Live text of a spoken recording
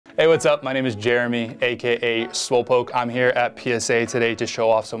Hey, what's up? My name is Jeremy, aka Swolepoke. I'm here at PSA today to show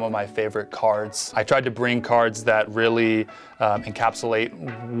off some of my favorite cards. I tried to bring cards that really encapsulate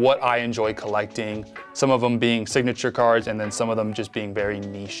what I enjoy collecting, some of them being signature cards and then some of them just being very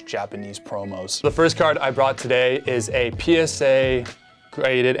niche Japanese promos. The first card I brought today is a PSA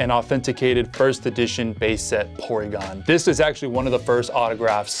graded and authenticated first edition base set Porygon. This is actually one of the first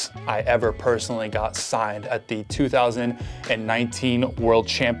autographs I ever personally got signed at the 2019 World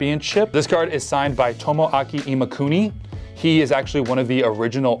Championship. This card is signed by Tomoaki Imakuni. He is actually one of the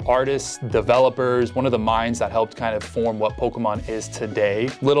original artists, developers, one of the minds that helped kind of form what Pokemon is today.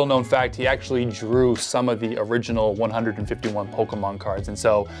 Little known fact, he actually drew some of the original 151 Pokemon cards. And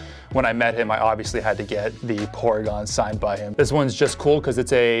so when I met him, I obviously had to get the Porygon signed by him. This one's just cool because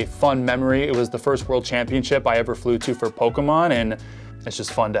it's a fun memory. It was the first World Championship I ever flew to for Pokemon, and it's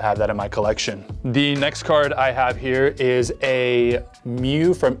just fun to have that in my collection. The next card I have here is a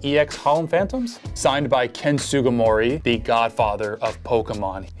Mew from EX Holland Phantoms, signed by Ken Sugimori, the godfather of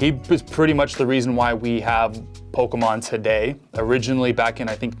Pokemon. He was pretty much the reason why we have Pokemon today. Originally back in,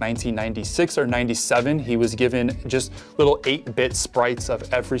 I think, 1996 or 97, he was given just little 8-bit sprites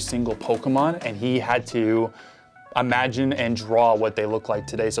of every single Pokemon, and he had to imagine and draw what they look like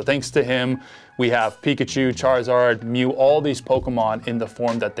today. So thanks to him, we have Pikachu, Charizard, Mew, all these Pokemon in the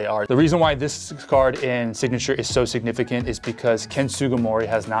form that they are. The reason why this card in signature is so significant is because Ken Sugimori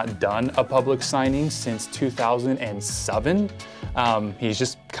has not done a public signing since 2007. He's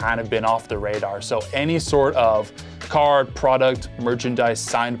just kind of been off the radar. So any sort of card, product, merchandise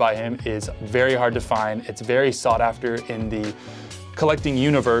signed by him is very hard to find. It's very sought after in the collecting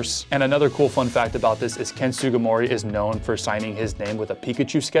universe. And another cool fun fact about this is Ken Sugimori is known for signing his name with a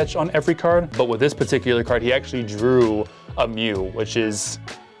Pikachu sketch on every card. But with this particular card, he actually drew a Mew, which is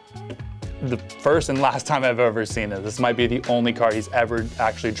the first and last time I've ever seen it. This might be the only card he's ever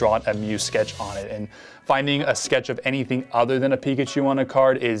actually drawn a Mew sketch on it. And finding a sketch of anything other than a Pikachu on a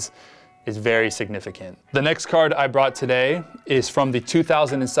card is very significant. The next card I brought today is from the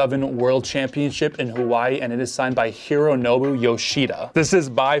 2007 World Championship in Hawaii, and it is signed by Hironobu Yoshida. This is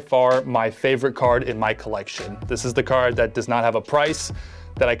by far my favorite card in my collection. This is the card that does not have a price,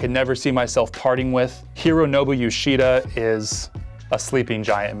 that I could never see myself parting with. Hironobu Yoshida is a sleeping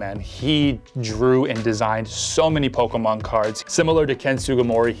giant, man. He drew and designed so many Pokemon cards. Similar to Ken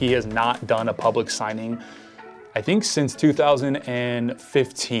Sugimori, he has not done a public signing I think since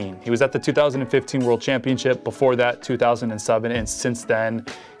 2015. He was at the 2015 World Championship, before that 2007, and since then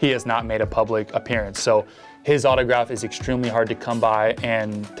he has not made a public appearance. So his autograph is extremely hard to come by,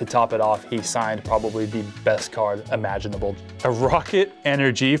 and to top it off, he signed probably the best card imaginable. A Rocket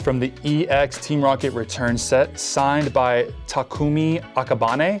Energy from the EX Team Rocket Return set, signed by Takumi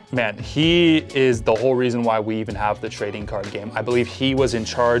Akabane. Man, he is the whole reason why we even have the trading card game. I believe he was in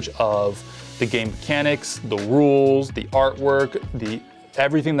charge of the game mechanics, the rules, the artwork,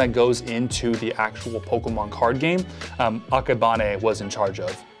 everything that goes into the actual Pokemon card game, Akabane was in charge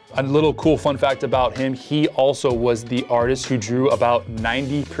of. A little cool fun fact about him, he also was the artist who drew about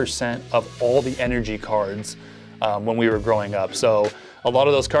 90% of all the energy cards when we were growing up. So a lot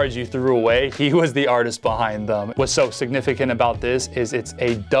of those cards you threw away, he was the artist behind them. What's so significant about this is it's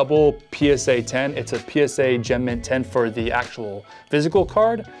a double PSA 10. It's a PSA Gem Mint 10 for the actual physical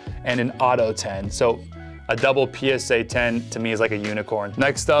card and an auto 10. So a double PSA 10 to me is like a unicorn.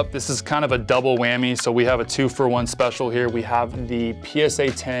 Next up, this is kind of a double whammy. So we have a 2-for-1 special here. We have the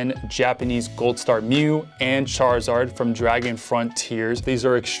PSA 10 Japanese Gold Star Mew and Charizard from Dragon Frontiers. These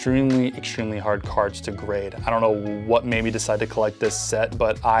are extremely, extremely hard cards to grade. I don't know what made me decide to collect this set,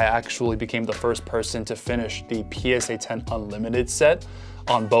 but I actually became the first person to finish the PSA 10 Unlimited set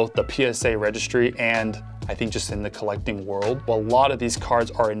on both the PSA registry and I think just in the collecting world. Well, a lot of these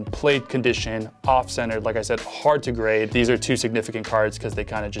cards are in played condition, off-centered, like I said, hard to grade. These are two significant cards because they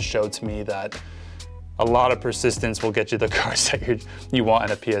kind of just showed to me that a lot of persistence will get you the cards that you want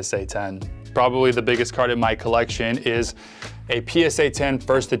in a PSA 10. Probably the biggest card in my collection is a PSA 10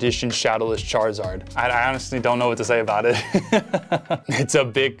 first edition Shadowless Charizard. I honestly don't know what to say about it. It's a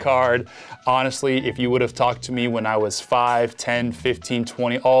big card. Honestly, if you would have talked to me when I was 5, 10, 15,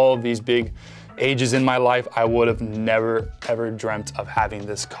 20, all of these big ages in my life, I would have never ever dreamt of having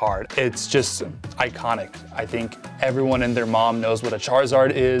this card. It's just iconic. I think everyone and their mom knows what a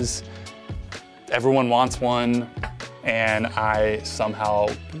Charizard is. Everyone wants one, and I somehow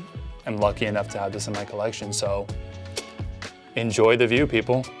am lucky enough to have this in my collection. So enjoy the view,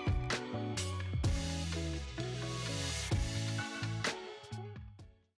 people.